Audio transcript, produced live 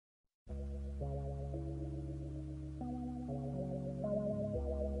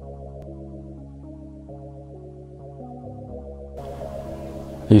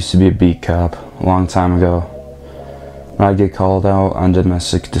I used to be a beat cop a long time ago. I'd get called out on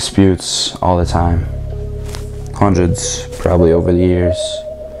domestic disputes all the time. Hundreds, probably over the years.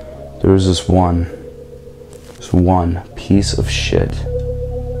 There was this one piece of shit.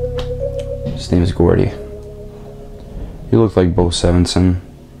 His name is Gordy. He looked like Bo Sevenson.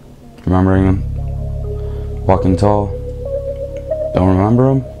 Remembering him? Walking Tall. Don't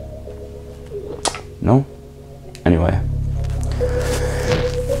remember him? No? Anyway.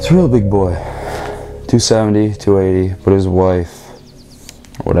 It's a real big boy. 270, 280, but his wife,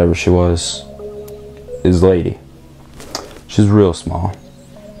 or whatever she was, his lady. She's real small.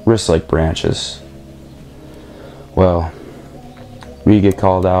 Wrists like branches. Well, we get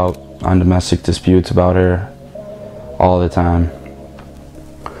called out on domestic disputes about her all the time.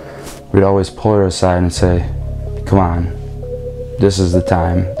 We'd always pull her aside and say, "Come on, this is the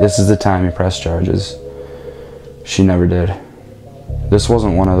time. This is the time you press charges." She never did. This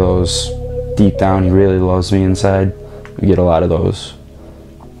wasn't one of those deep down, he really loves me inside. We get a lot of those.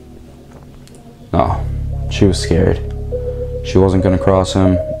 No, she was scared. She wasn't gonna cross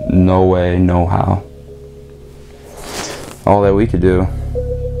him. No way, no how. All that we could do,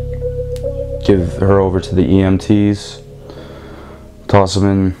 give her over to the EMTs, toss him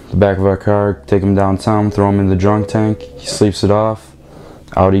in the back of our car, take him downtown, throw him in the drunk tank. He sleeps it off.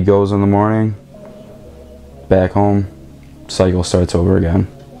 Out he goes in the morning. Back home. Cycle starts over again.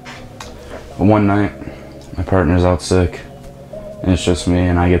 But one night, my partner's out sick, and it's just me,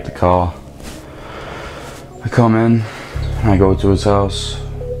 and I get the call. I come in, and I go to his house.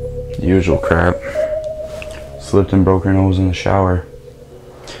 The usual crap. Slipped and broke her nose in the shower.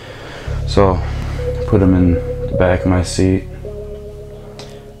 So, I put him in the back of my seat.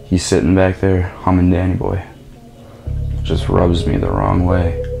 He's sitting back there, humming Danny Boy. It just rubs me the wrong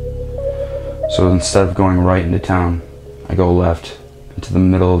way. So instead of going right into town, I go left into the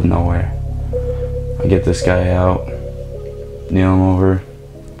middle of nowhere. I get this guy out, kneel him over,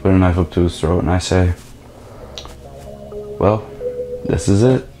 put a knife up to his throat, and I say, "Well, this is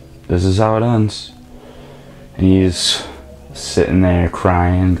it. This is how it ends." And he's sitting there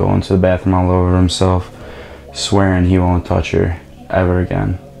crying, going to the bathroom all over himself, swearing he won't touch her ever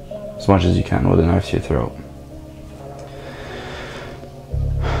again, as much as you can with a knife to your throat.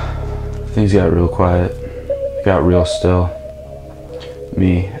 Things got real quiet. It got real still.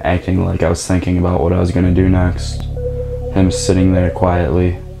 Me acting like I was thinking about what I was gonna do next. Him sitting there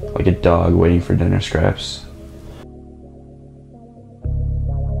quietly, like a dog waiting for dinner scraps.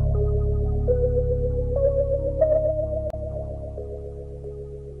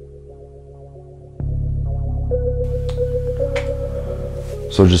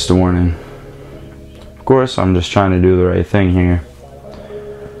 So just a warning. Of course, I'm just trying to do the right thing here.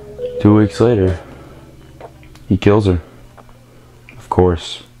 2 weeks later, he kills her. Of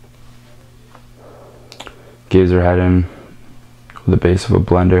course. Gives her head in with the base of a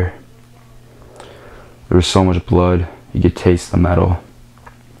blender. There was so much blood, you could taste the metal.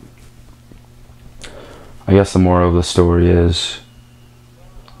 I guess the moral of the story is,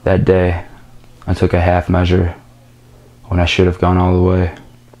 that day, I took a half measure when I should have gone all the way.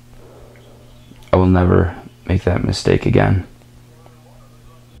 I will never make that mistake again.